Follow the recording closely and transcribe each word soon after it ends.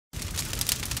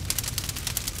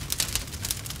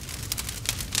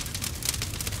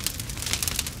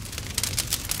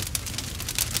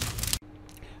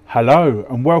Hello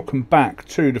and welcome back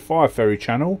to the Fire Ferry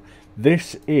channel.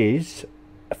 This is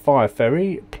Fire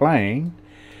Ferry playing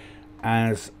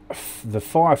as the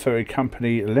Fire Ferry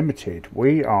Company Limited.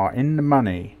 We are in the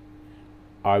money.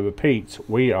 I repeat,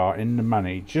 we are in the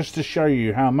money. Just to show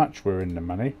you how much we're in the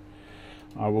money,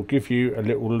 I will give you a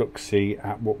little look-see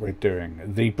at what we're doing.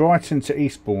 The Brighton to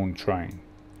Eastbourne train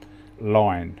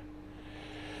line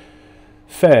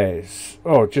fares,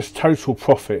 just total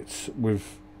profits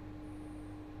with,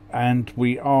 and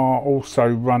we are also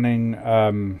running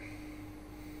the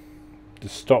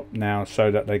stop now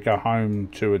so that they go home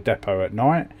to a depot at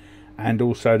night, and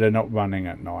also they're not running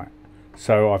at night.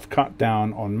 So I've cut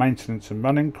down on maintenance and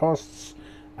running costs,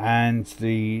 and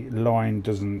the line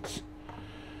doesn't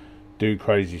do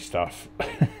crazy stuff.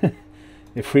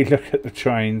 If we look at the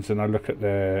trains and I look at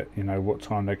their, what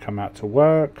time they come out to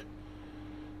work,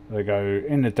 they go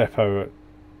in the depot at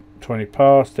 20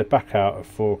 past, they're back out at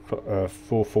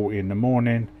 4:40 in the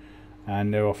morning,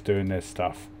 and they're off doing their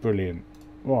stuff. Brilliant.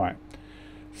 Right,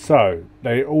 so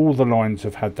all the lines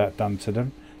have had that done to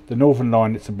them. The Northern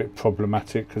line, it's a bit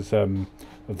problematic because of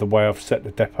the way I've set the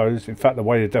depots. In fact, the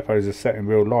way the depots are set in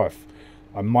real life,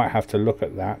 I might have to look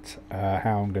at that,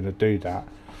 how I'm going to do that.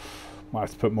 Might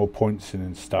have to put more points in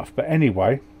and stuff. But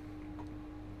anyway,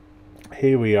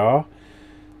 here we are.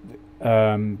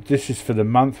 This is for the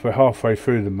month. We're halfway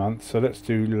through the month, so let's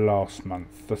do last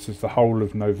month. This is the whole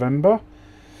of November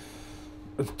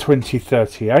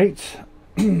 2038.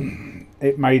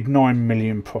 It made 9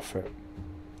 million profit.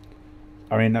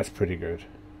 I mean, that's pretty good.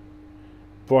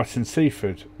 Brighton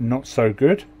Seaford, not so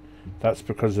good. That's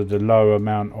because of the low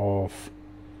amount of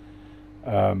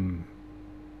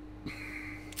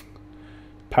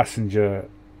passenger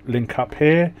link up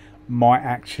here. Might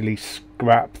actually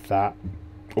scrap that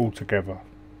altogether.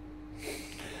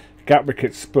 Gatwick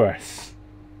Express,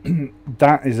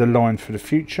 that is a line for the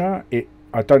future.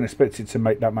 I don't expect it to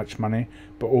make that much money,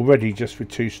 but already just with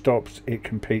 2 stops it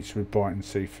competes with Brighton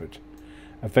Seaford.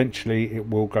 Eventually it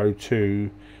will go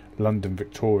to London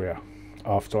Victoria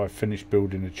after I finish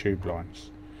building the tube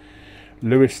lines.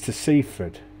 Lewis to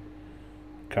Seaford,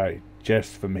 okay,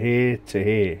 just from here to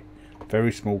here,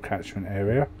 very small catchment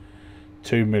area,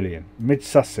 2 million. Mid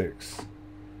Sussex,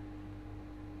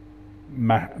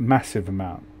 massive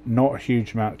amount, not a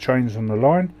huge amount. Trains on the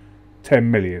line, 10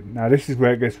 million. Now this is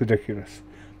where it gets ridiculous.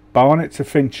 Barnet to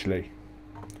Finchley,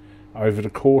 over the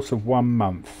course of 1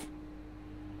 month,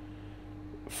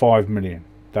 5 million.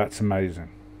 That's amazing,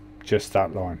 just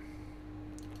that line.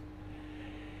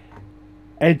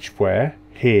 Edgware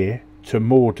here to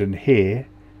Morden here,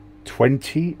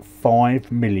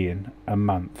 25 million a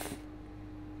month.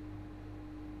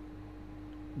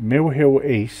 Mill Hill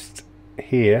East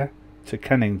here to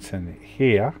Kennington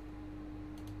here,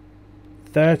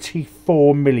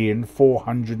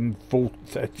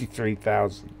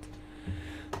 34,433,000.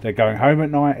 They're going home at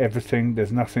night, everything.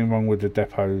 There's nothing wrong with the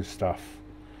depot stuff.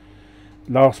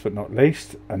 Last but not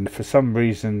least, and for some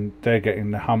reason they're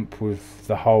getting the hump with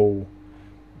the whole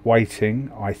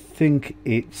waiting. I think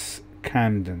it's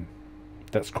Camden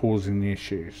that's causing the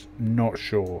issues. Not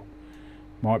sure.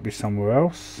 Might be somewhere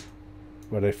else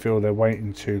where they feel they're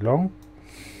waiting too long.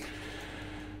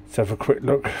 Let's have a quick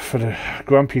look for the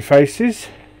grumpy faces.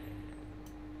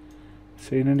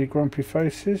 Seen any grumpy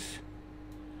faces?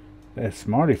 There's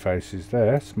smiley faces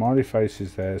there, smiley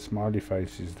faces there, smiley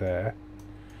faces there.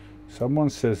 Someone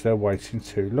says they're waiting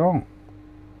too long.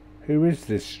 Who is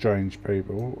this strange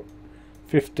people?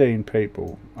 15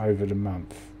 people over the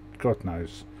month. God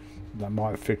knows. That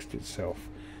might have fixed itself.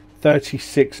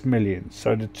 36 million.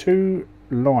 So the 2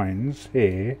 lines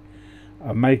here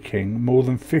are making more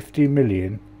than 50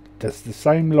 million. That's the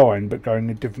same line but going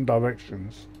in different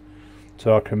directions,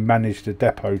 so I can manage the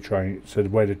depot train, so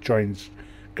where the trains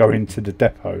go into the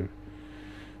depot.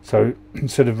 So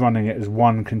instead of running it as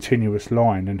one continuous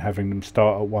line and having them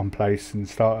start at one place and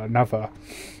start at another,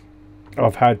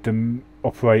 I've had them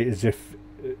operate as if,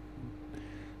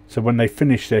 so when they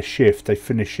finish their shift they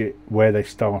finish it where they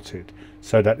started,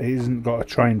 so that it isn't got a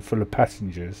train full of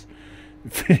passengers,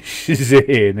 finishes it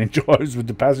here and then drives with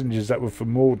the passengers that were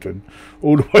from Morden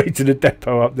all the way to the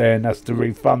depot up there, and has to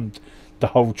refund the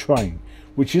whole train,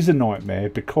 which is a nightmare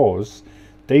because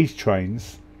these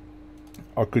trains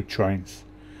are good trains.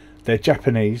 They're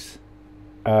Japanese.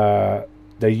 They're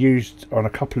used on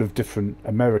a couple of different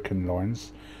American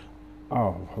lines.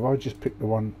 Oh, have I just picked the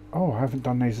one? Oh, I haven't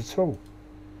done these at all.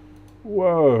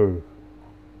 Whoa.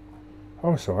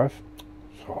 Oh, so I have.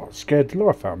 Oh, it scared the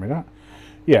life out of me, that.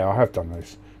 Yeah, I have done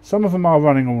those. Some of them are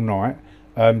running all night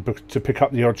to pick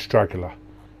up the odd straggler.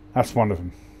 That's one of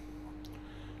them.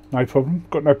 No problem.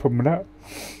 Got no problem with that.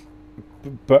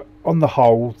 but on the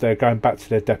whole, they're going back to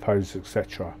their depots,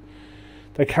 etc.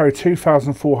 They carry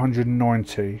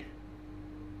 2,490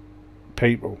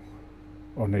 people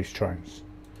on these trains.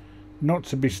 Not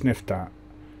to be sniffed at.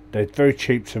 They're very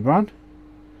cheap to run.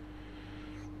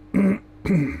 And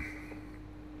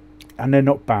they're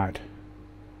not bad.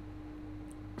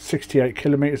 68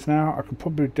 kilometres an hour. I could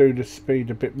probably do the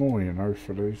speed a bit more, you know,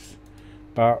 for these.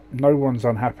 But no one's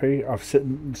unhappy. I've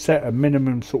set a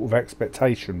minimum sort of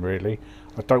expectation, really.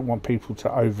 I don't want people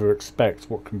to over-expect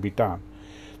what can be done.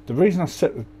 The reason I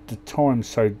set the time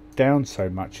down so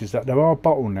much is that there are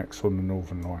bottlenecks on the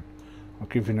Northern Line. I'll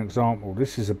give you an example.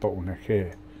 This is a bottleneck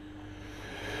here.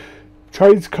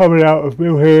 Trains coming out of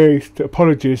Mill Hill East,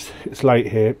 apologies, it's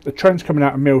late here. The trains coming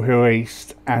out of Mill Hill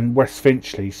East and West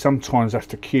Finchley sometimes have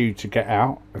to queue to get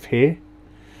out of here.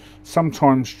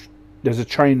 Sometimes there's a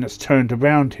train that's turned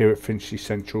around here at Finchley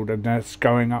Central and that's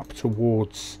going up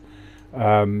towards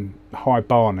High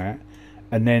Barnet,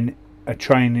 and then a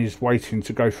train is waiting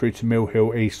to go through to Mill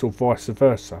Hill East or vice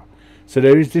versa. So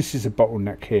this is a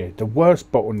bottleneck here. The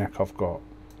worst bottleneck I've got,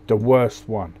 the worst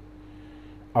one,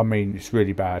 I mean, it's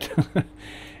really bad.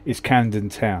 It's Camden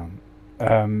Town.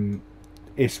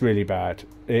 It's really bad.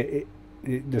 The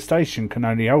station can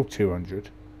only hold 200.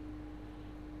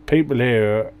 People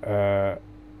here are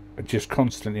just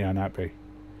constantly unhappy.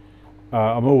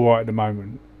 I'm all right at the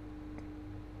moment,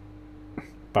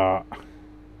 but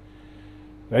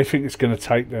they think it's going to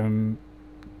take them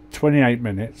 28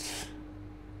 minutes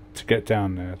to get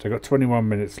down there. They've got 21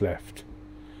 minutes left.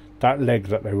 That leg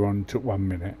that they were on took 1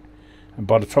 minute. And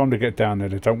by the time they get down there,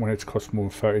 they don't want it to cost more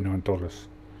than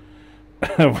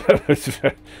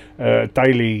 $39.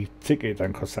 Daily ticket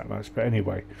don't cost that much. But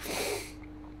anyway,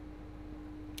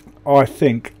 I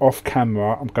think off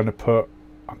camera, I'm going to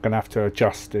have to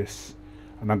adjust this.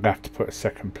 And I'm going to have to put a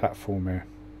second platform here.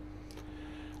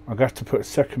 I'm going to have to put a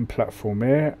second platform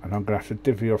here. And I'm going to have to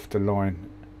divvy off the line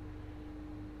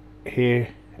here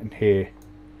and here.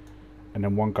 And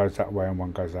then one goes that way and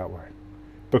one goes that way.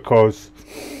 Because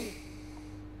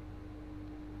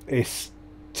it's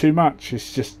too much.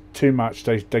 It's just too much.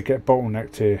 They get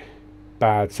bottlenecked here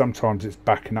bad. Sometimes it's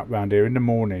backing up round here in the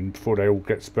morning before they all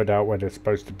get spread out where they're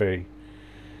supposed to be.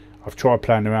 I've tried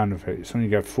playing around with it. It's only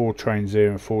got 4 trains here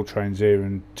and 4 trains here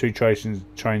and 2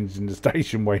 trains in the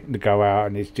station waiting to go out,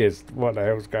 and it's just, what the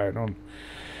hell's going on?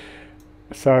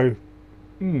 So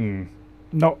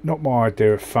not my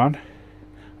idea of fun.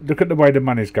 Look at the way the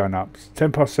money's going up. It's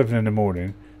 7:10 in the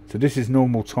morning, so this is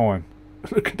normal time.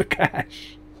 Look at the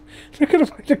cash. Look at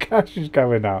the way the cash is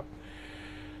going up.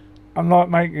 I'm like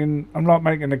making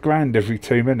 £1,000 every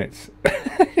 2 minutes.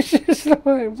 It's just like,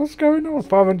 what's going on?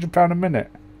 £500 a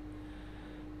minute.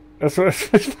 That's what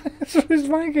it's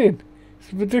making.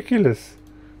 It's ridiculous.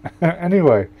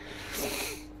 Anyway,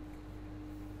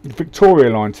 the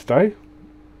Victoria line today.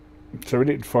 So we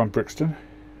need to find Brixton.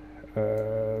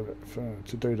 To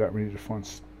do that, we need to find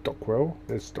Stockwell.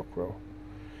 There's Stockwell.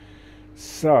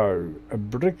 So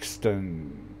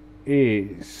Brixton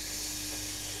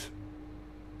is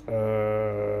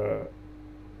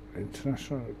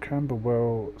International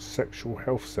Camberwell Sexual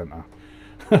Health Centre.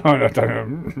 I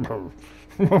don't know.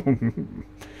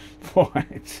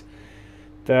 Right.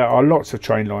 There are lots of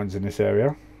train lines in this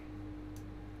area.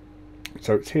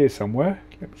 So it's here somewhere.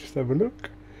 Let me just have a look.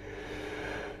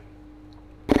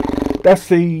 That's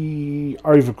the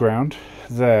overground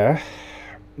there,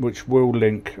 which will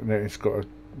link. And it's got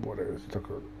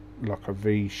like a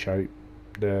V shape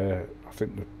there. I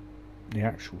think the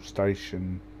actual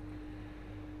station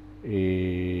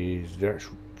is the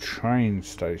actual train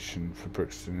station for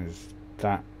Brixton is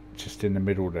that just in the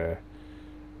middle there.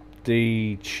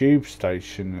 The tube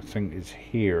station I think is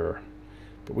here,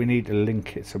 but we need to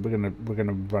link it, so we're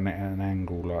gonna run it at an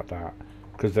angle like that,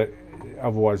 because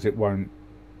otherwise it won't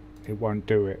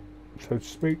do it, so to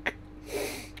speak.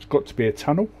 It's got to be a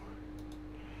tunnel,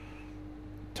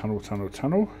 and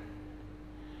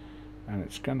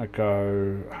it's gonna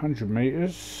go 100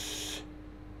 meters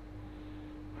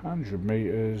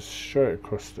straight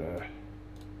across there,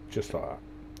 just like that.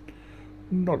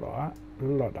 Not like that,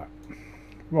 like that.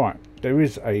 Right, there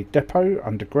is a depot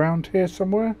underground here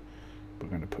somewhere. We're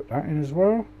going to put that in as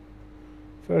well.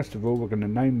 First of all, we're going to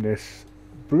name this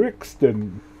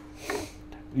Brixton.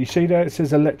 You see there it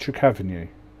says Electric Avenue.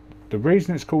 The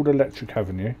reason it's called Electric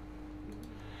Avenue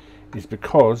is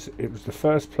because it was the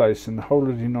first place in the whole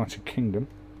of the United Kingdom,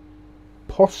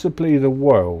 possibly the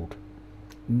world,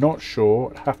 not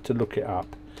sure, have to look it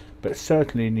up, but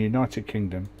certainly in the United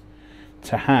Kingdom,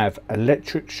 to have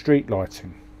electric street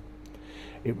lighting.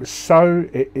 It was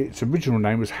its original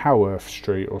name was Haworth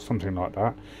Street or something like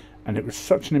that, And it was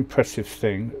such an impressive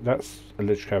thing. That's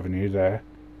Electric Avenue there.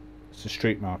 It's a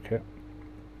street market.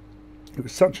 It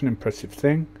was such an impressive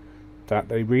thing that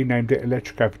they renamed it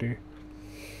Electric Avenue.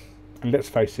 And let's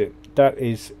face it, that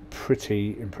is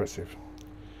pretty impressive.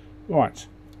 Right.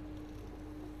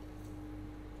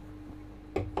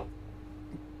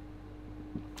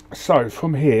 So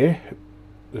from here,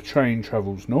 the train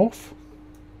travels north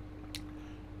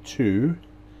to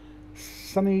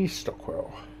sunny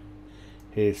Stockwell.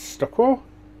 Here's Stockwell.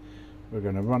 We're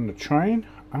going to run the train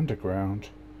underground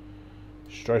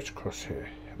straight across here.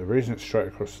 The reason it's straight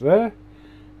across there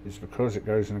is because it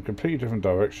goes in a completely different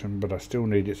direction, but I still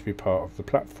need it to be part of the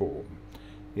platform.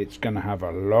 It's going to have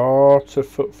a lot of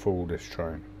footfall, this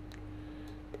train,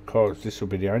 because this will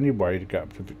be the only way to get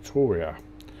up to Victoria.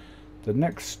 The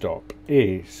next stop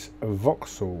is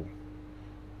Vauxhall.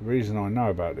 The reason I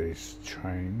know about these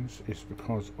trains is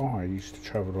because I used to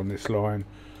travel on this line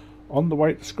on the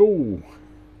way to school.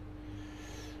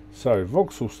 So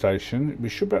Vauxhall station, we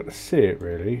should be able to see it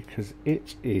really, because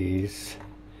it is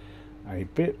a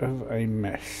bit of a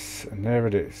mess. And there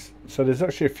it is. So there's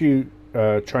actually a few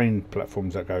train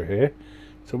platforms that go here,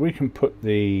 so we can put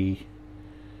the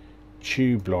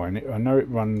tube line. I know it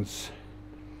runs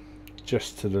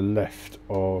just to the left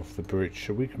of the bridge,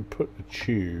 so we can put the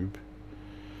tube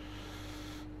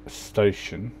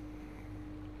station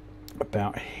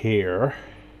about here.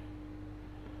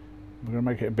 We're going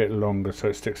to make it a bit longer so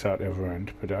it sticks out the other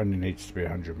end, but it only needs to be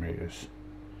 100 meters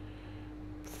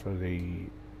for the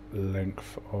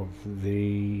length of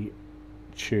the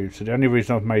tube. So the only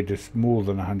reason I've made this more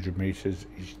than 100 meters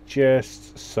is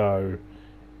just so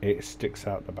it sticks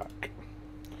out the back.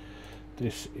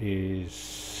 This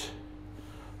is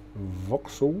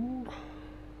Vauxhall.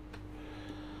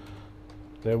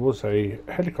 There was a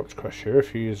helicopter crash here a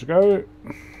few years ago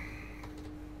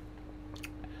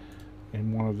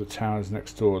in one of the towers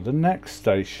next door. The next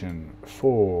station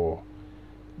for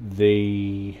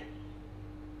the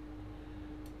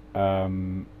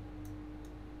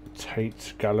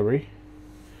Tate Gallery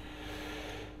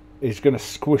is going to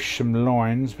squish some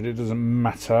lines, but it doesn't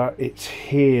matter. It's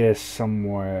here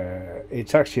somewhere.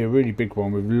 It's actually a really big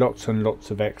one with lots and lots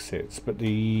of exits, but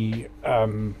the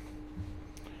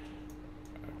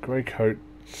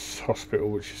Greycoats Hospital,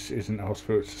 which isn't a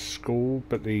hospital, it's a school,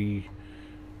 but the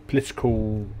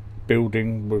political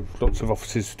building with lots of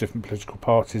offices for different political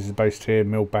parties is based here,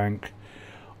 Millbank.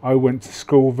 I went to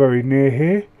school very near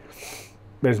here.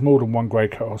 There's more than one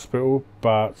Greycoat Hospital,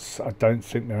 but I don't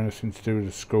think they're anything to do with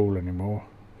the school anymore.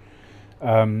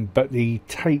 But the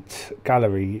Tate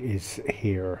Gallery is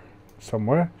here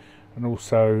somewhere, and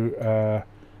also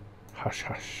hush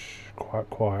hush, quiet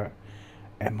quiet,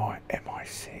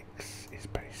 MI6 is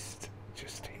based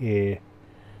just here.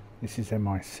 This is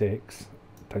MI6.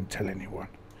 Don't tell anyone.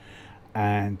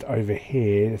 And over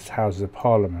here is Houses of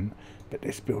Parliament, but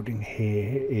this building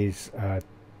here is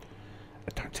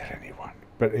don't tell anyone,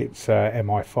 but it's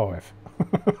MI5.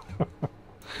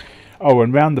 Oh,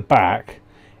 and round the back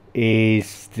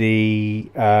is the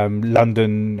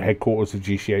London headquarters of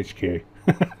GCHQ.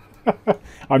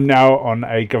 I'm now on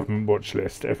a government watch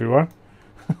list, everyone.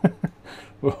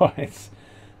 Right.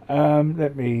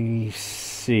 Let me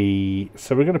see.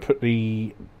 So we're going to put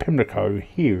the Pimlico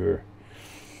here.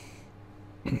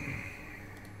 I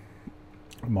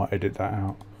might edit that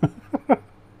out.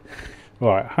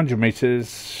 Right, 100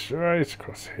 meters right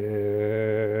across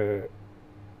here.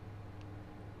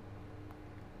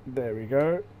 There we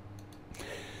go.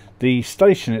 The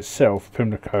station itself,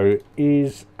 Pimlico,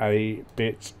 is a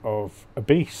bit of a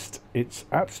beast. It's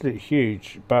absolutely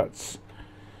huge, but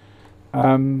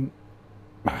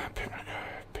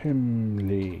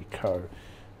Pimlico.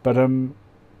 But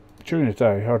during the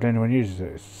day, hardly anyone uses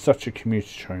it. It's such a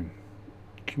commuter train.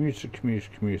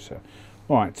 Commuter.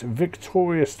 Right,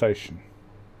 Victoria Station.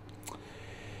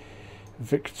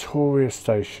 Victoria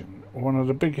Station, one of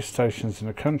the biggest stations in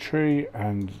the country,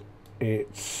 and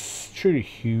it's truly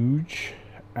huge,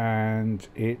 and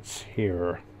it's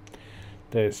here.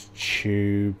 There's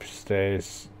tubes,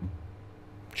 there's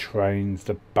trains,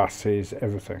 the buses,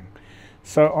 everything.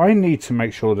 So I need to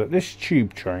make sure that this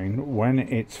tube train, when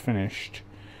it's finished,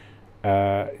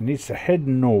 it needs to head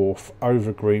north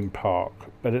over Green Park,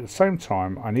 but at the same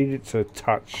time I need it to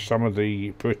touch some of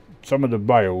the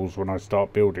rails when I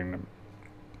start building them.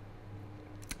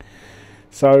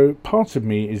 So part of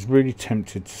me is really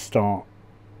tempted to start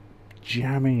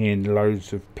jamming in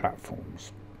loads of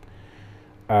platforms,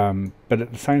 but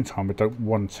at the same time I don't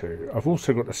want to. I've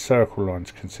also got the circle line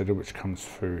to consider, which comes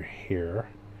through here.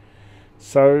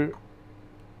 So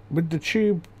with the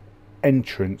tube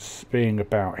entrance being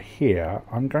about here,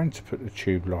 I'm going to put the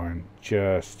tube line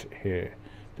just here.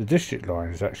 The district line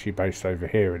is actually based over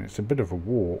here, and it's a bit of a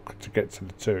walk to get to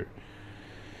the two.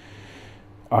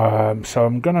 So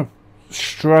I'm going to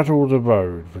straddle the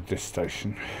road with this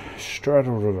station.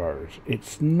 Straddle the road.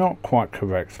 It's not quite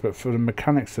correct, but for the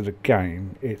mechanics of the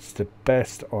game, it's the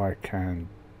best I can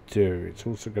do. It's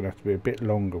also going to have to be a bit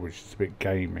longer, which is a bit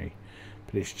gamey.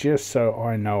 But it's just so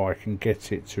I know I can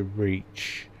get it to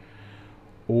reach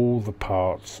all the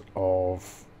parts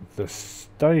of the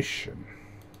station.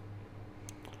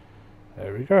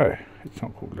 There we go. It's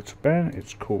not called Little Ben,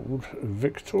 it's called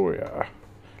Victoria.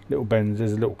 Little Ben's,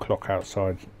 there's a little clock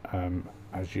outside,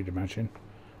 as you'd imagine,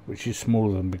 which is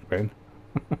smaller than Big Ben.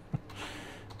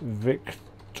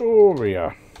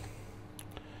 Victoria.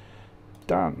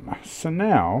 Done. So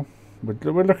now,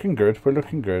 we're looking good, we're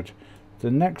looking good.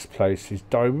 The next place is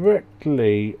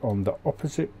directly on the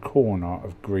opposite corner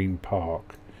of Green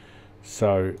Park.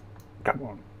 So,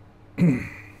 come on.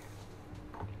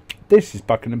 This is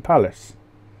Buckingham Palace.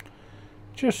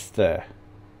 Just there.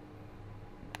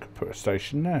 Could put a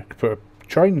station there. Could put a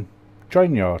train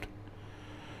yard.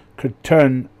 Could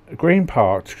turn Green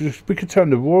Park. We could turn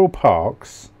the Royal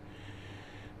Parks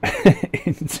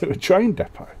into a train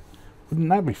depot. Wouldn't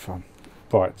that be fun?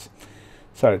 Right.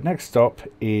 So next stop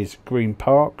is Green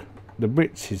Park. The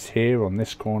Ritz is here on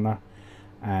this corner,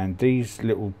 and these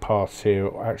little paths here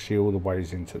are actually all the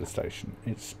ways into the station.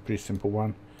 It's a pretty simple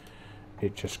one.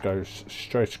 It just goes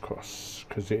straight across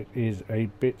because it is a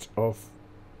bit of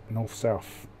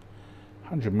north-south.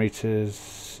 100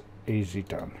 meters, easy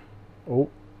done. Oh,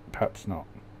 perhaps not.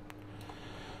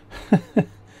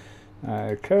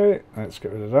 Okay, let's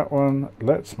get rid of that one.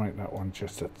 Let's make that one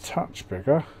just a touch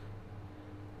bigger.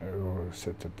 Oh,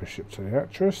 said the bishop to the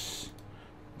actress.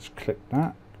 Let's click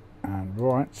that and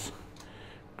write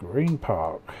Green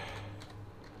Park.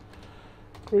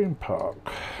 Green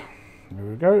Park. There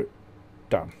we go.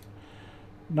 Done.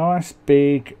 Nice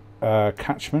big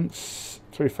catchments.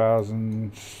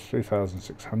 3,000,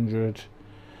 3,600.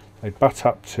 They butt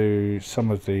up to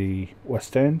some of the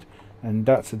West End, and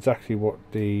that's exactly what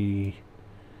the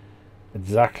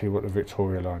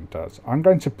Victoria line does. I'm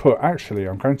going to put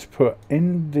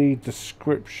in the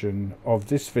description of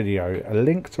this video a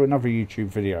link to another YouTube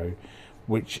video,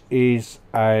 which is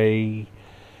a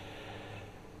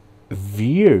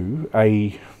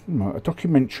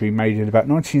documentary made in about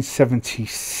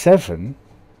 1977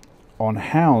 on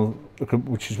how,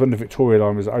 which is when the Victoria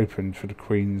line was opened for the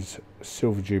Queen's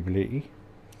Silver Jubilee.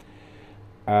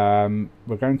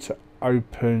 We're going to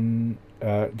open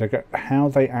how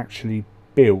they actually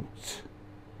built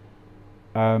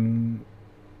the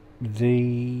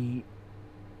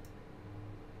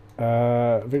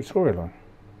Victoria line.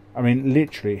 I mean,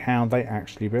 literally how they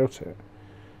actually built it.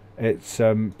 It's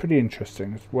pretty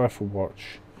interesting. It's worth a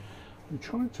watch. I'm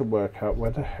trying to work out where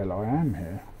the hell I am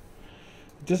here.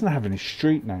 It doesn't have any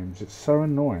street names. It's so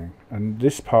annoying. And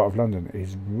this part of London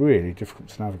is really difficult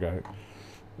to navigate.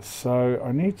 So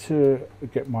I need to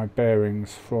get my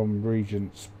bearings from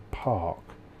Regent's Park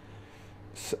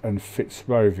and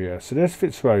Fitzrovia. So there's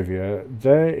Fitzrovia.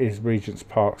 There is Regent's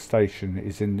Park Station.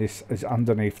 Is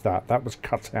underneath that. That was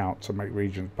cut out to make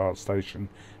Regent's Park Station,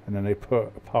 and then they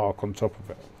put a park on top of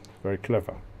it. Very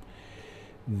clever.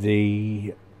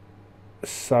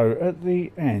 So at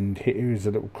the end here is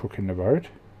a little crook in the road,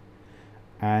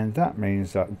 and that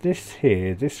means that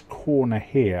this corner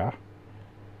here,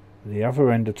 the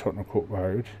other end of Tottenham Court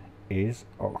Road, is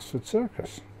Oxford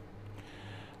Circus.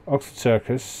 Oxford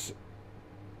Circus.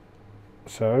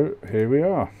 So here we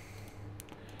are.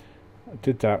 I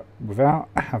did that without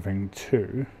having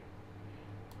to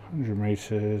 100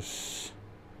 meters,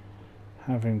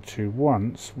 having to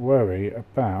once worry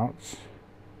about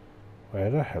where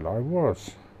the hell I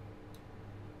was.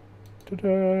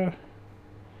 Ta-da!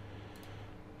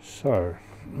 So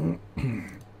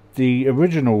the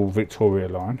original Victoria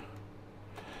line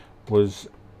was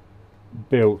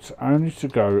built only to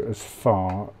go as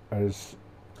far as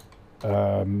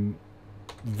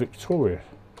Victoria.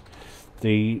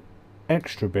 The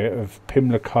extra bit of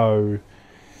Pimlico,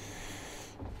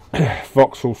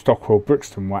 Vauxhall, Stockwell,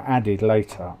 Brixton were added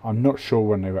later. I'm not sure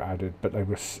when they were added, but they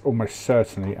were almost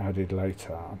certainly added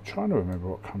later. I'm trying to remember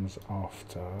what comes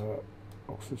after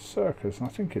Oxford Circus, and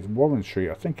I think it's Warren Street.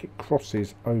 I think it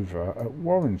crosses over at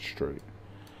Warren Street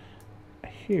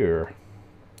here,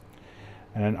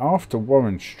 and then after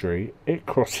Warren Street it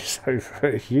crosses over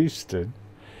at Euston,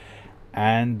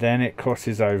 and then it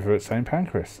crosses over at St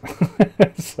Pancras.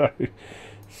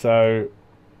 so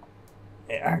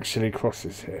it actually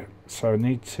crosses here, so I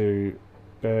need to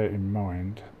bear in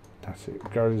mind That's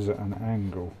it, goes at an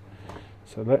angle.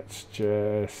 So let's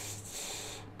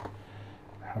just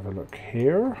have a look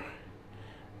here,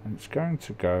 and it's going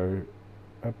to go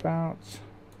about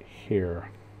here.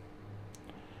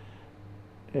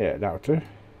 Yeah, that'll do.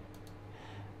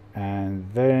 And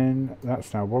then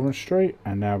that's now Warren Street,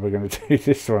 and now we're going to do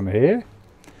this one here,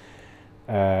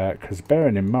 because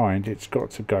bearing in mind it's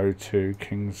got to go to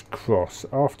King's Cross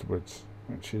afterwards,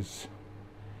 which is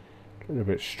a little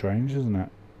bit strange, isn't it?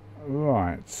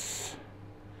 Right,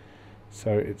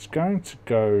 so it's going to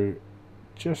go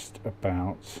just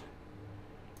about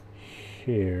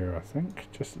here, I think,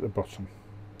 just at the bottom.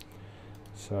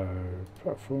 So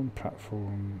platform,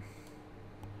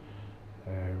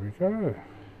 there we go.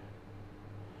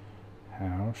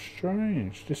 How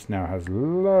strange. This now has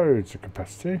loads of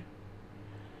capacity.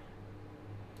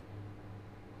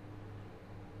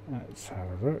 Let's have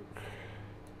a look.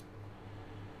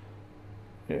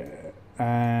 Yeah,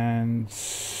 and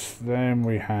then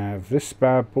we have this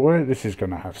bad boy. This is going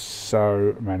to have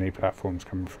so many platforms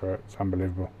coming through it. It's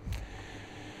unbelievable.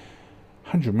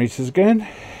 100 meters again.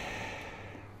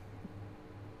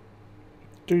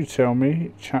 Do tell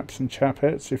me, chaps and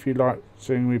chapettes, if you like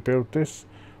seeing me build this,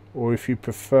 or if you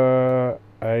prefer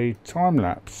a time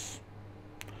lapse.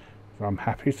 I'm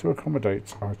happy to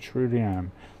accommodate. I truly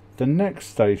am. The next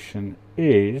station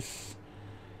is,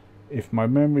 if my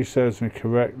memory serves me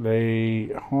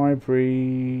correctly,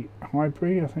 Highbury,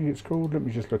 I think it's called. Let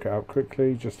me just look it up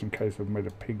quickly, just in case I've made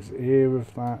a pig's ear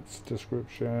of that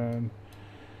description.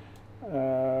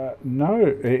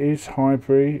 No, it is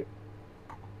Highbury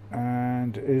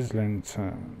and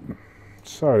Islington.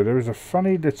 So there is a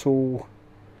funny little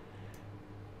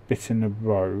bit in the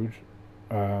road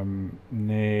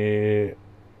near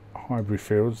Highbury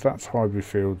Fields. That's Highbury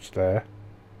Fields there.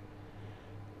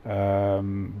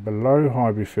 Below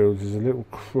Highbury Fields is a little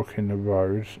crook in the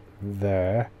road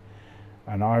there,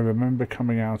 and I remember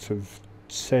coming out of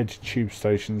said tube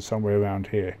station somewhere around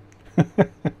here.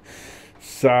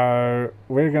 So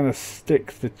we're going to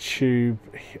stick the tube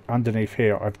underneath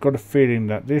here. I've got a feeling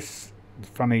that this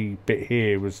funny bit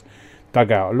here was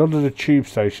dug out. A lot of the tube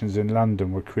stations in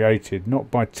London were created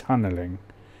not by tunnelling.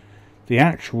 The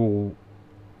actual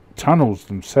tunnels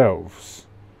themselves,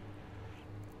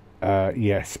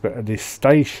 yes, but the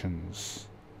stations,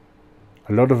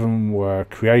 a lot of them were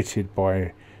created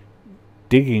by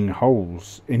digging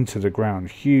holes into the ground,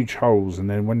 huge holes, and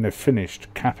then when they're finished,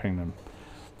 capping them.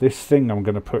 This thing I'm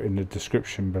going to put in the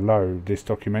description below, this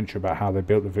documentary about how they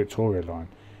built the Victoria line,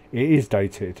 it is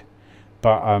dated,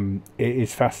 but it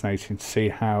is fascinating to see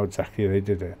how exactly they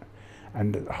did it,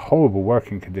 and horrible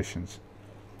working conditions.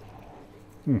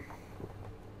 And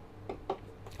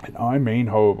I mean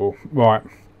horrible. Right.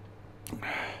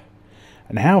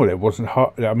 And how it wasn't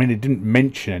hard. I mean, it didn't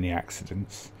mention any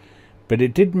accidents, but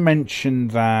it did mention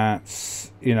that,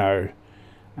 you know,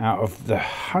 out of the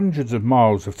hundreds of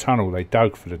miles of tunnel they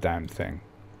dug for the damn thing,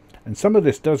 and some of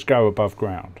this does go above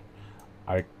ground.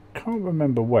 I can't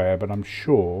remember where, but I'm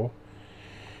sure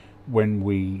when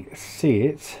we see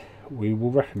it we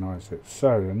will recognise it.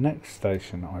 So the next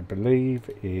station, I believe,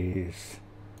 is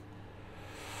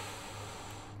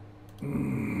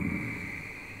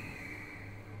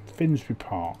Finsbury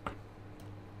Park.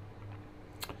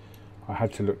 I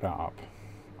had to look that up,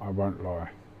 I won't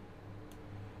lie.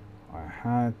 I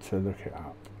had to look it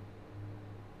up.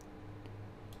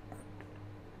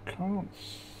 I can't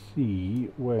see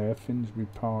where Finsbury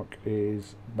Park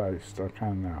is based. I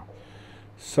can now.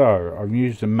 So I've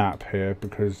used a map here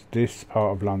because this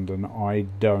part of London I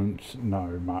don't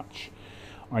know much.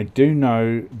 I do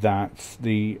know that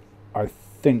I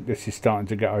think this is starting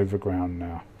to get overground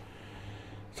now.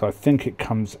 So I think it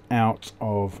comes out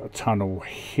of a tunnel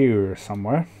here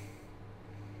somewhere.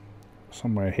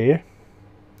 Somewhere here.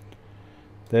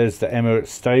 There's the Emirates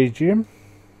Stadium,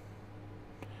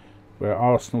 where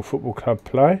Arsenal Football Club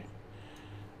play,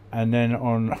 and then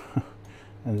on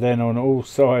all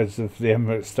sides of the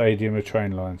Emirates Stadium are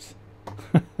train lines.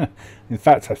 In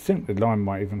fact, I think the line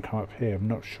might even come up here. I'm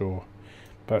not sure,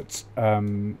 but what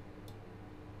am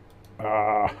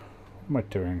I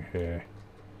doing here?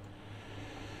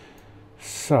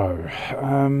 So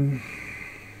I'm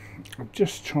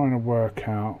just trying to work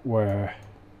out where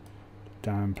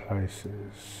damn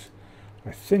places.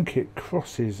 I think it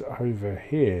crosses over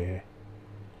here,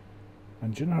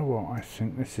 and do you know what? I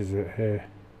think this is it here.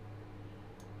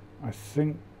 I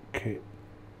think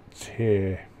it's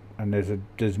here, and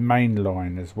there's main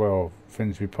line as well,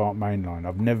 Finsbury Park main line.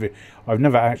 I've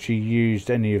never actually used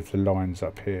any of the lines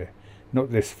up here, not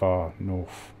this far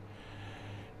north.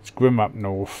 It's grim up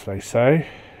north, they say.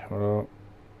 Well,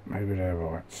 maybe they're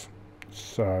right.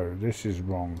 So this is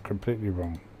wrong, completely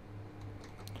wrong.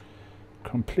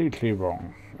 Completely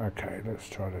wrong. Okay, let's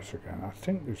try this again. I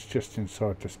think it's just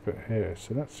inside this bit here,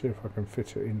 so let's see if I can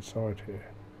fit it inside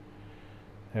here.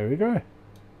 There we go.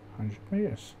 100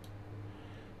 meters.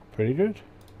 Pretty good.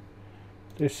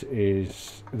 This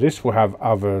will have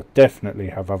definitely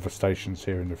have other stations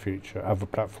here in the future, other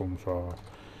platforms rather.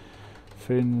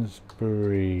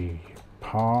 Finsbury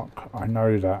Park, I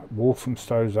know that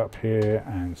Walthamstow's up here,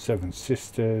 and Seven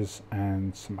Sisters,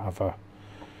 and some other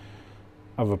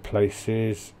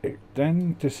places. It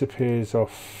then disappears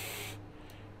off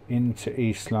into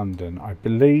East London. I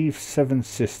believe Seven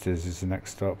Sisters is the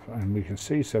next stop, and we can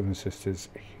see Seven Sisters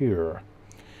here.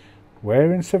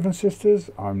 Where in Seven Sisters?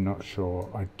 I'm not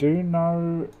sure. I do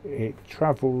know it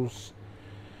travels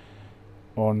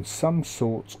on some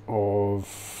sort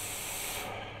of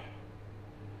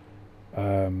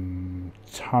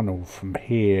tunnel from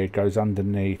here, goes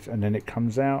underneath, and then it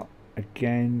comes out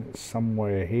again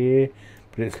somewhere here,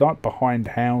 but it's like behind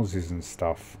houses and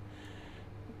stuff.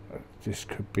 This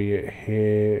could be it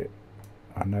here.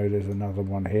 I know there's another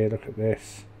one here. Look at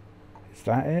this. Is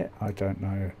that it? I don't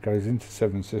know. It goes into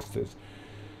Seven Sisters.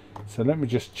 So let me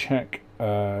just check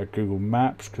Google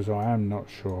Maps, because I am not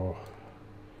sure.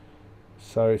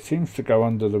 So it seems to go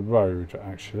under the road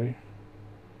actually.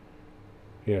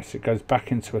 Yes, it goes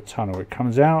back into a tunnel. It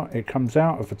comes out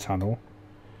of a tunnel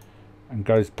and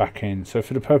goes back in. So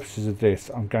for the purposes of this,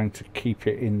 I'm going to keep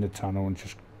it in the tunnel and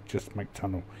just make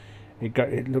tunnel.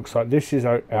 It looks like this is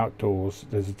outdoors.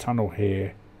 There's a tunnel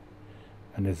here,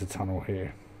 and there's a tunnel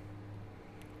here,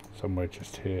 somewhere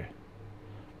just here,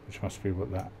 which must be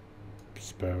what that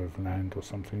spur of land or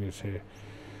something is here.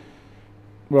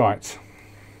 Right.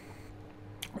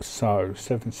 So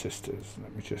Seven Sisters.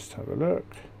 Let me just have a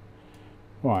look.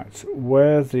 Right,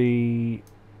 where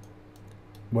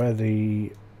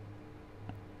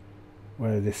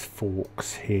this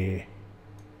forks here,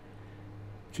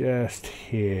 just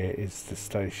here is the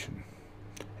station.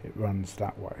 It runs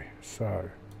that way.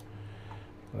 So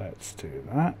let's do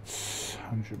that.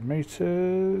 100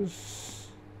 meters.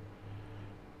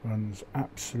 Runs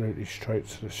absolutely straight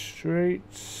to the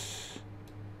streets.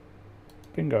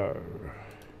 Bingo.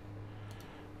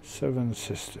 Seven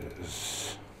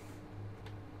Sisters.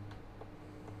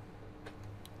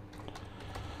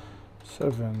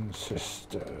 Seven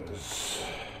Sisters.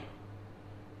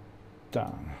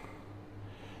 Done.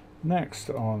 Next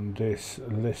on this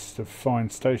list of fine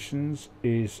stations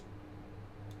is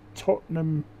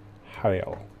Tottenham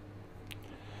Hale.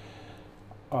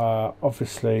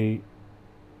 Obviously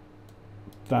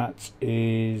that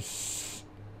is,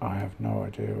 I have no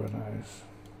idea where that is.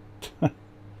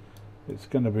 It's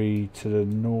going to be to the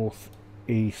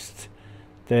northeast.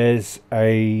 There's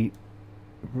a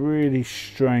really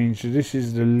strange, this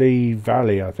is the Lee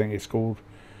Valley, I think it's called.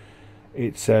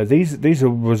 It's these are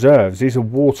reserves. These are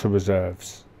water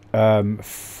reserves.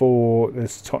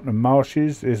 There's Tottenham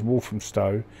Marshes. There's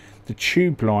Walthamstow. The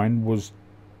tube line was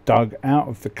dug out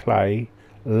of the clay,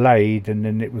 laid, and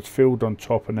then it was filled on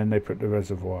top, and then they put the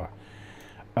reservoir.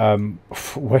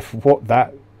 What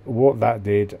that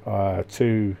did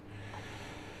to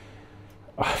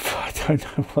I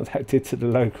don't know what that did to the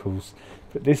locals,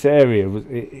 but this area was.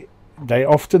 They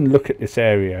often look at this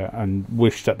area and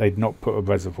wish that they'd not put a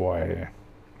reservoir here.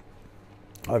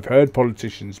 I've heard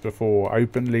politicians before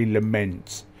openly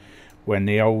lament when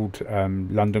the old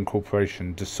London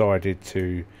Corporation decided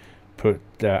to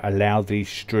allow these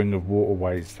string of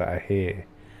waterways that are here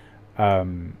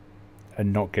and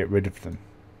not get rid of them,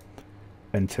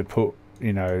 and to put,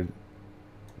 you know,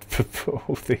 put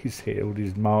all these here, all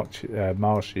these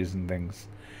marshes and things.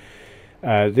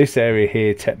 This area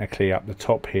here, technically up the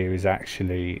top here, is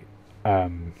actually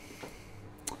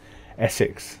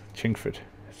Essex, Chingford.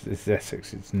 It's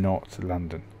Essex, it's not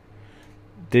London.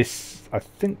 This, I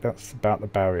think that's about the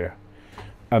barrier.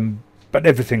 But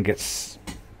everything gets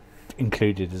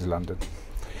included as London.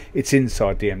 It's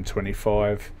inside the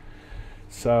M25,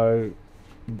 so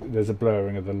there's a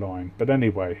blurring of the line. But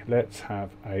anyway, let's have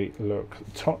a look.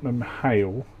 Tottenham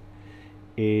Hale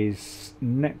is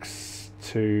next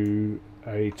to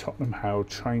a Tottenham Hale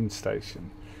train station.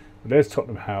 There's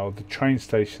Tottenham Hale, the train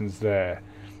station's there,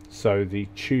 so the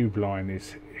tube line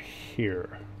is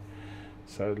here.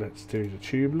 So let's do the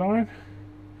tube line.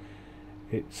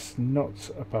 It's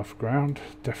not above ground,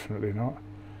 definitely not.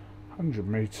 100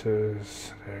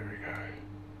 meters, there we go.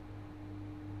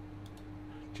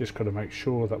 Just got to make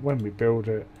sure that when we build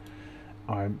it,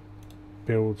 I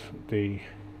build the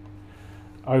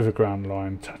overground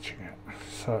line touching it.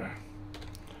 So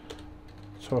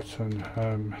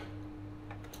Tottenham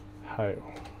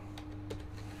Hale.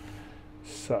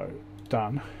 So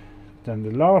done. Then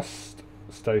the last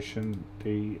station,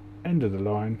 the end of the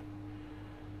line,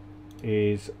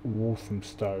 is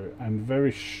Walthamstow, and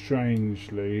very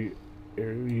strangely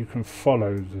you can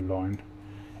follow the line.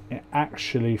 It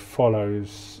actually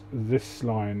follows this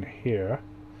line here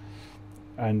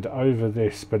and over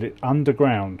this, but it's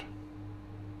underground,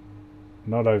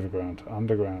 not overground,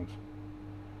 underground.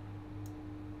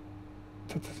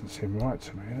 That doesn't seem right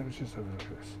to me. Let me just have a look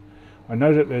at this. I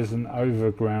know that there's an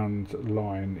overground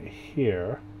line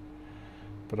here,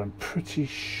 but I'm pretty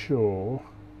sure,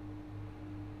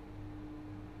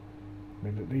 I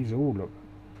mean, that these all look,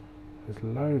 there's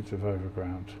loads of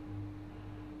overground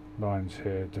lines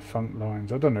here, defunct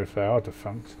lines. I don't know if they are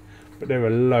defunct, but there are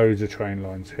loads of train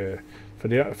lines here. For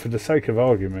the sake of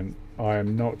argument, I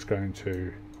am not going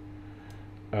to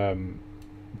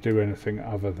do anything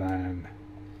other than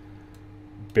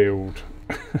build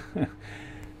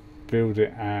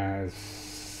it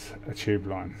as a tube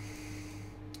line.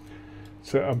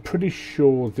 So I'm pretty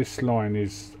sure this line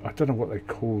is, I don't know what they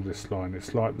call this line,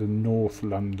 it's like the North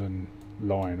London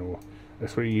line, or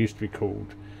that's what it used to be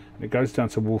called, and it goes down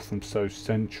to Walthamstow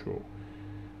Central.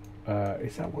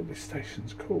 Is that what this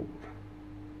station's called?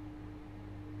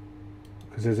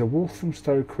 Because there's a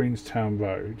Walthamstow Queenstown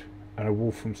Road and a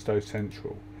Walthamstow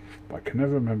Central, but I can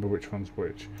never remember which one's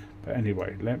which. But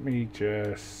anyway, let me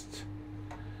just,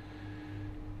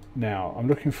 now I'm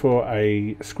looking for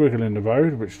a squiggle in the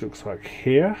road, which looks like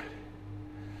here.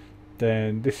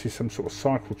 Then this is some sort of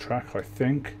cycle track, I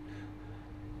think.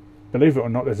 Believe it or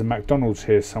not, there's a McDonald's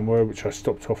here somewhere, which I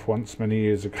stopped off once many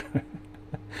years ago.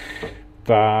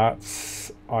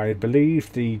 But I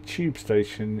believe the tube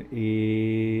station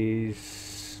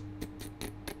is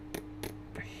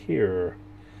here.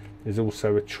 There's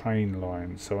also a train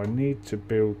line, so I need to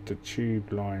build the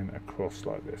tube line across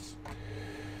like this.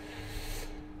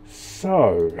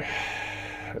 So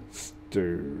let's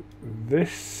do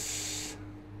this.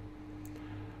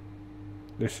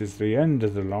 This is the end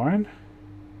of the line,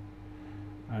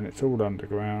 and it's all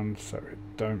underground, so it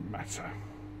don't matter.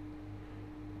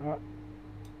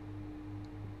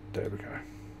 There we go.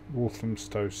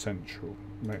 Walthamstow Central.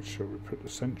 Make sure we put the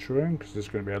central in, because there's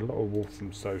going to be a lot of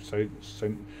Walthamstow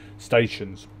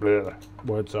stations. Blah,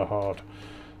 words are hard.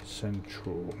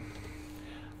 Central.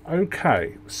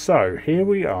 Okay, so here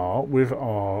we are with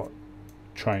our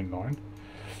train line.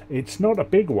 It's not a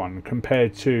big one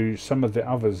compared to some of the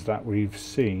others that we've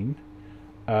seen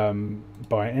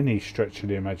by any stretch of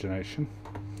the imagination.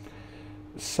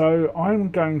 So I'm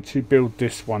going to build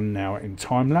this one now in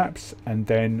time lapse, and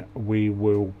then we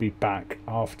will be back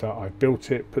after I've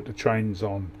built it, put the trains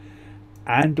on,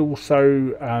 and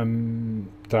also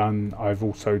I've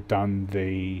also done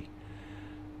the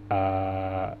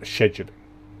scheduling.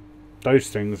 Those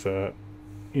things are,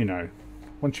 you know,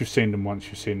 once you've seen them once,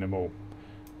 you've seen them all.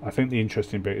 I think the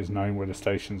interesting bit is knowing where the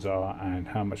stations are and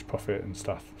how much profit and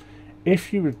stuff.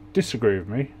 If you would disagree with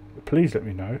me, please let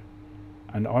me know,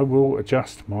 and I will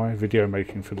adjust my video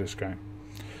making for this game.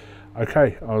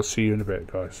 Okay, I'll see you in a bit,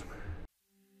 guys.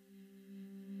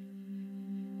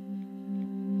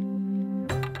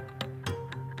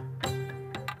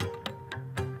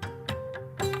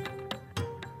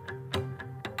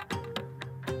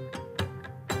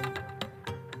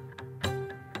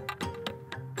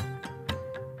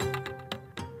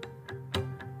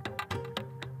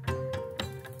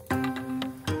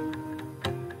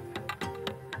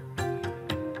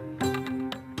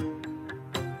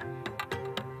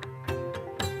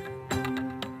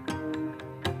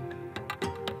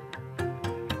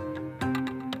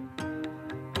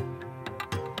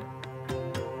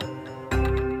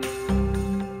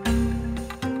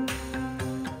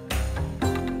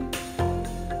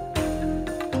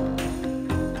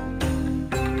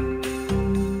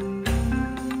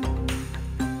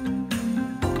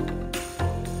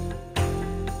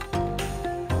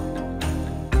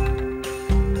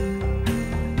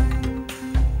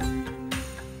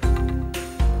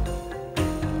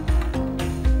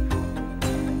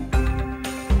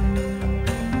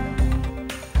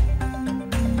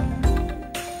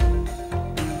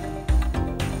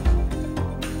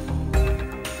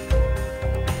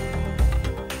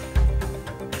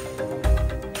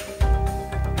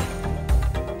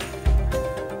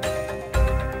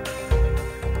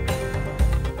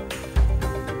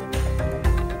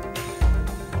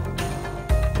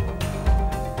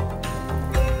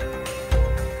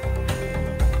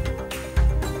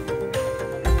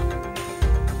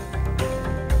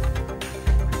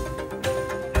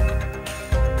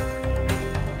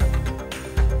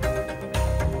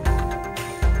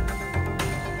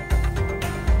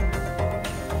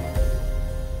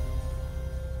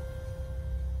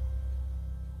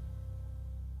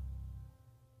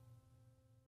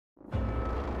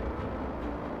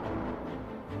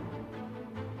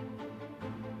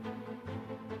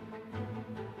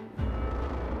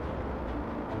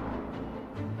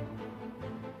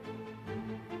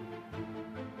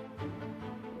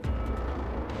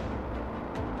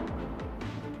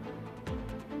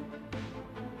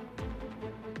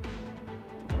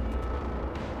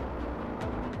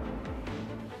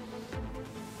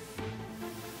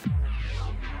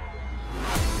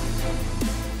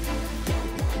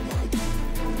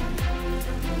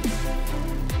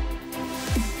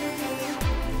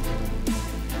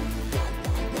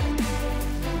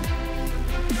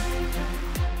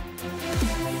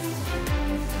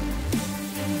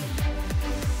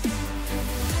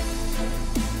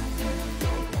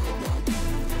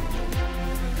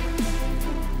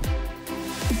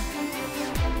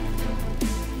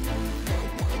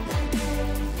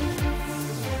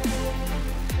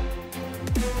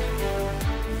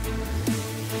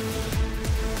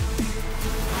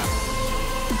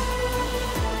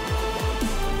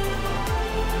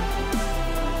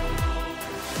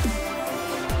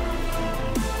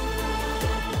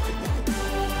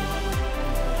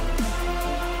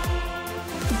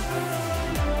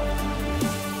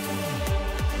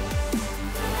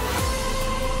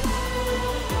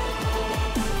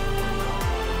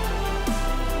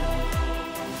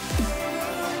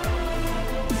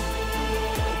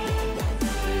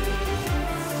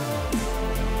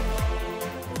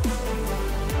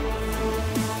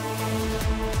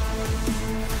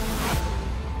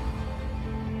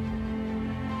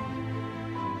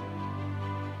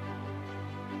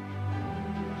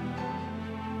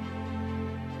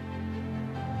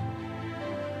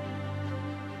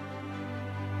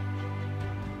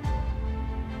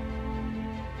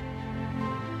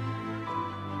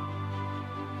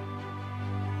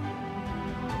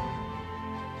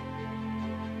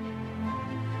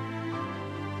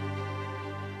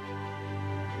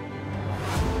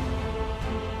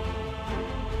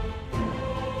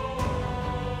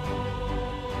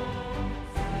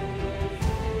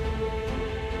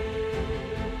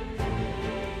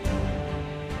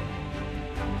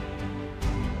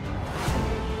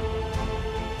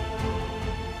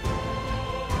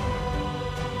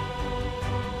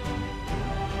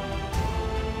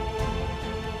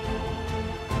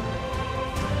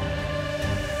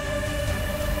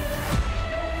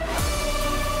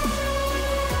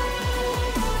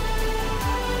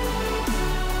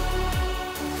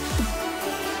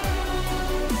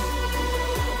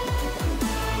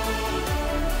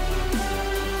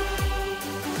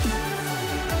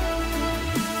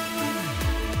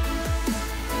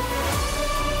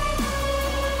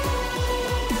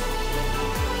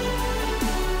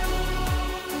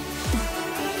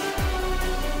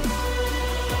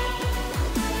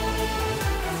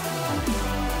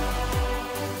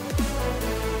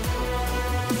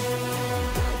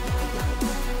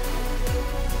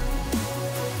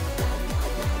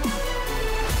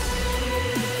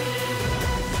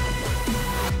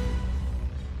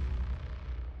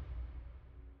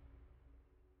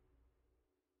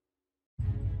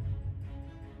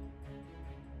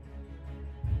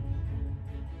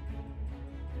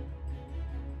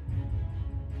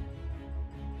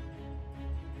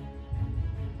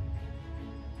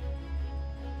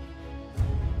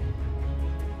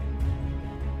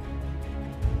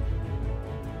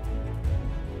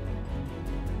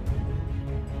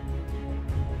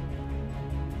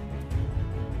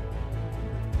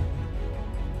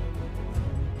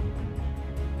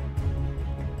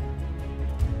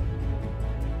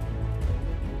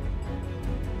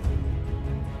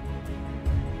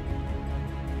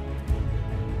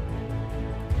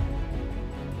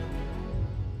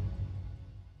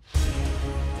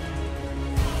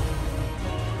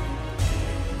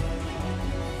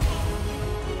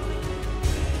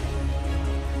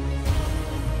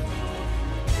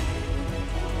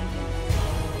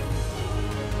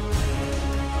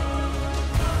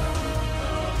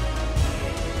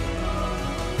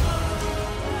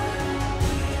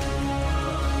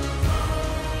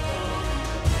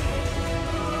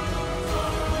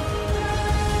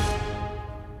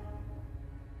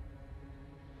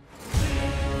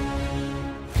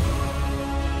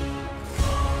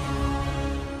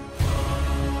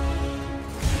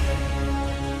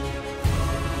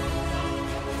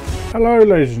 Hello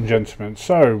ladies and gentlemen,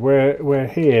 so we're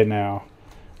here now.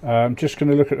 I'm just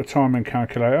going to look at the timing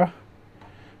calculator.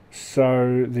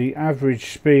 So the average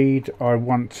speed I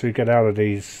want to get out of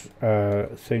these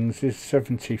things is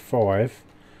 75.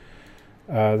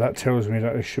 That tells me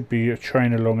that there should be a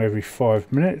train along every 5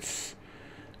 minutes.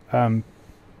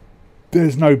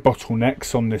 There's no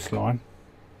bottlenecks on this line,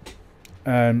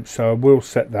 so I will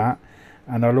set that.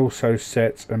 And I'll also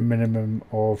set a minimum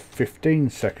of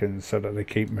 15 seconds so that they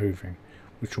keep moving,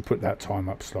 which will put that time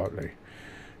up slightly.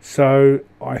 So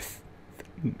I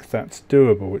think that's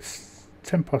doable. It's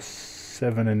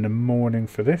 7:10 in the morning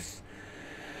for this.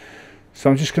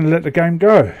 So I'm just going to let the game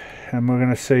go and we're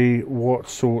going to see what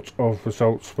sort of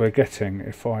results we're getting.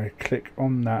 If I click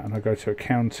on that and I go to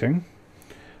accounting,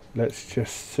 let's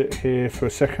just sit here for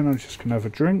a second. I'm just going to have a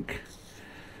drink.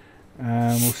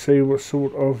 And we'll see what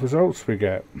sort of results we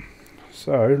get.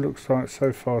 So, looks like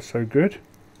so far so good.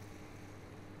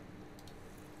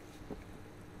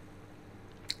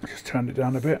 Just turn it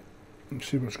down a bit and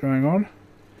see what's going on.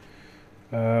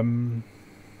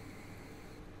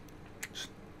 It's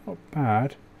not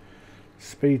bad.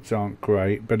 Speeds aren't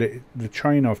great, but the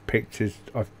train I've picked as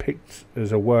a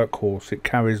workhorse. It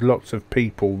carries lots of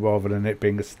people rather than it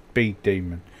being a speed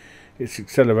demon. Its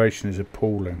acceleration is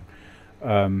appalling.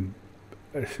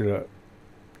 It's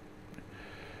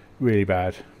really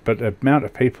bad, but the amount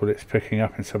of people it's picking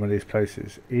up in some of these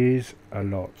places is a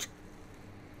lot.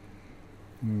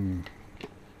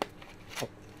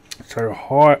 So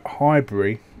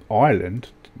Highbury Island,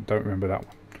 don't remember that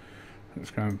one.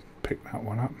 Let's go and pick that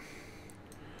one up.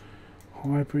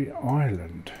 Highbury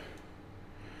Island,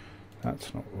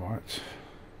 that's not right.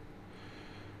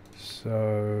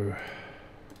 So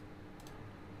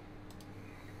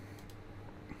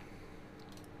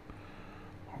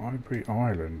Highbury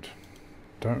Island,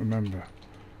 don't remember.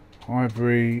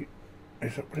 Highbury,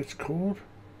 is that what it's called?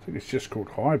 I think it's just called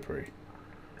Highbury.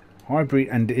 Highbury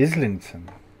and Islington.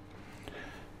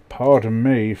 Pardon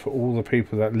me for all the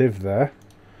people that live there.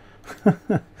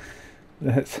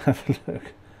 Let's have a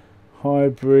look.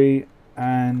 Highbury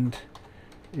and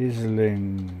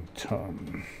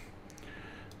Islington.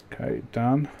 Okay,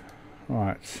 done.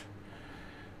 Right.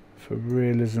 For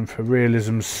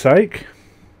realism's sake.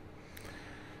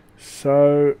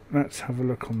 So let's have a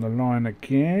look on the line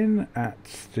again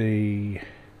at the.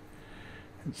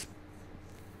 It's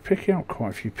picking up quite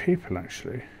a few people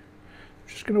actually. I'm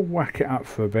just going to whack it up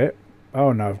for a bit.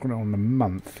 Oh no, I've got it on the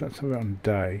month. Let's have it on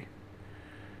day.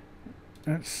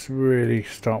 Let's really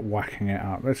start whacking it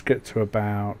up. Let's get to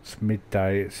about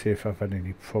midday. Let's see if I've had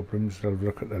any problems. I'll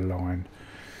look at the line.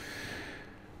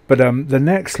 But the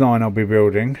next line I'll be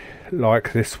building,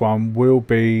 like this one, will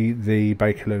be the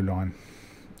Bakerloo line.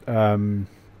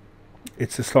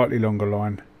 It's a slightly longer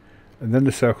line, and then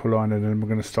the circle line, and then we're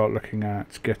going to start looking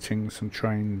at getting some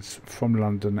trains from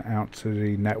London out to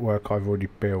the network I've already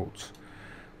built.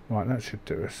 Right, that should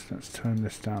do us. Let's turn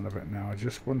this down a bit now. I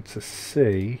just want to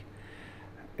see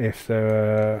if there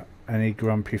are any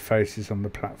grumpy faces on the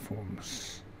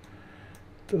platforms.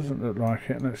 Doesn't look like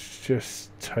it. Let's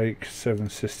just take Seven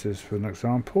Sisters for an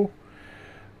example.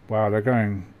 Wow, they're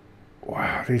going.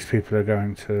 Wow, these people are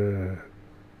going to.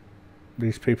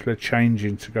 These people are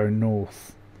changing to go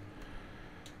north.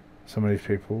 Some of these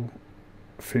people.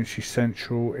 Finchley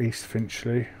Central, East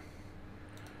Finchley.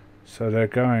 So they're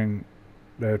going.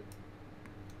 They're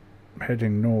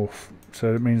heading north.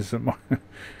 So it means that my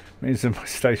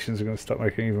stations are going to start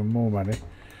making even more money.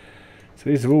 So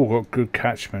these have all got good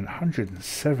catchment.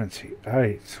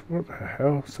 178. What the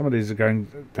hell? Some of these are going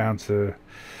down to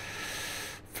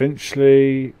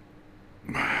Finchley.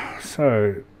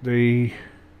 So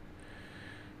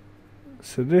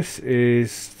this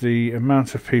is the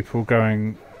amount of people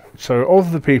going. So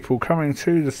of the people coming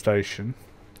to the station,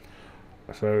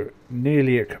 so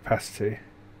nearly at capacity.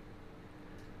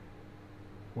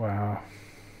 Wow.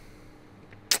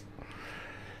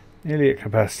 Nearly at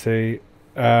capacity.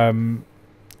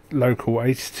 Local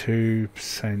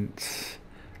 82%,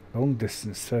 long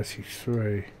distance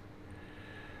 33.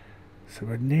 So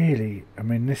we're nearly. I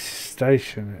mean, this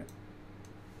station.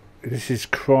 This is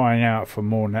crying out for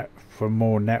more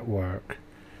network,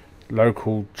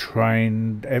 local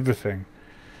train, everything,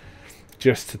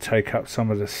 just to take up some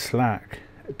of the slack.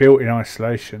 Built in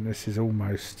isolation. This is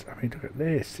almost. I mean, look at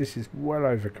this. This is well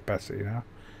over capacity now.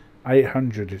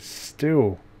 800 is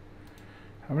still.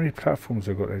 How many platforms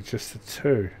have got there? Just the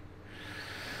 2.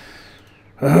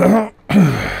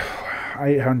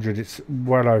 800, it's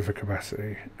well over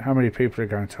capacity. How many people are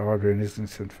going to Highbury and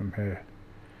Islington from here?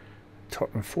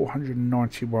 Tottenham,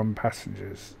 491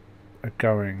 passengers are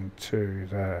going to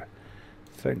there.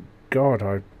 Thank God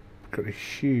I got these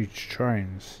huge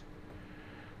trains.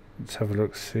 Let's have a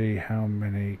look, see how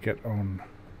many get on.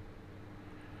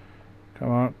 Come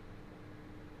on.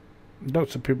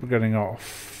 Lots of people getting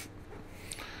off.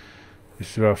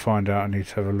 This is where I find out I need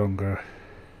to have a longer...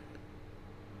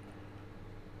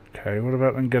 Okay, what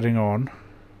about them getting on?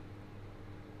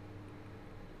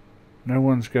 No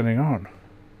one's getting on.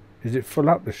 Is it full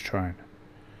up, this train?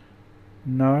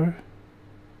 No.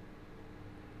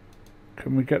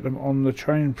 Can we get them on the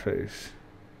train, please?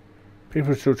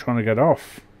 People are still trying to get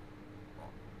off.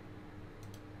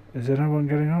 Is there no one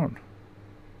getting on?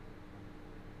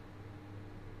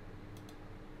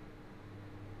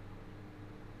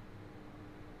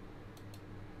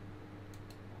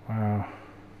 Wow,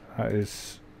 that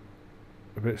is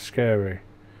a bit scary.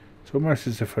 It's almost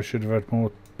as if I should have had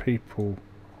more people.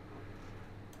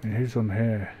 I mean, who's on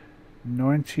here?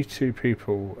 92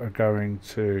 people are going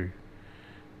to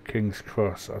King's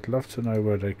Cross. I'd love to know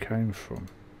where they came from.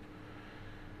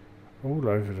 All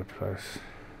over the place.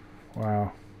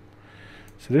 Wow.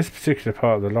 So this particular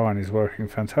part of the line is working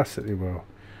fantastically well.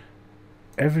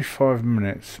 Every 5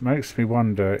 minutes makes me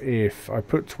wonder if I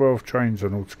put 12 trains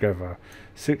on altogether,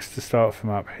 6 to start from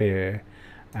up here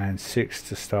and 6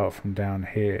 to start from down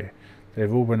here.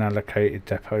 They've all been allocated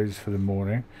depots for the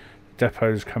morning.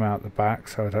 Depots come out the back,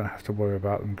 so I don't have to worry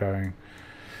about them going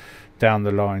down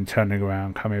the line, turning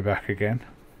around, coming back again.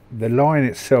 The line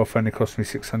itself only cost me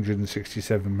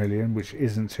 667 million, which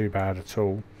isn't too bad at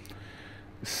all.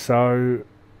 So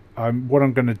what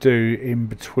I'm going to do in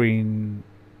between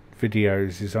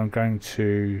videos is I'm going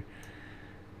to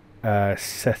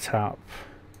set up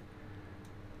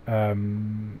I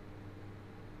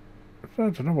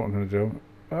don't know what I'm going to do.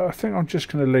 I think I'm just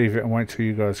going to leave it and wait till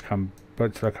you guys come,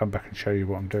 wait till I come back and show you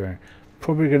what I'm doing.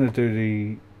 Probably going to do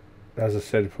the, as I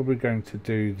said, probably going to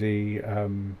do the oh,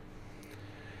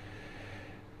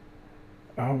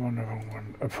 I'm on the wrong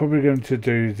one. I'm probably going to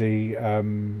do the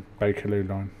Bakerloo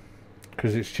line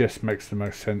because it just makes the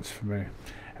most sense for me.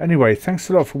 Anyway, thanks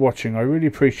a lot for watching. I really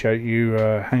appreciate you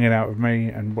hanging out with me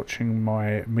and watching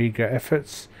my meagre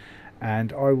efforts,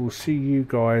 and I will see you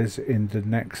guys in the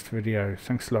next video.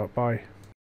 Thanks a lot. Bye.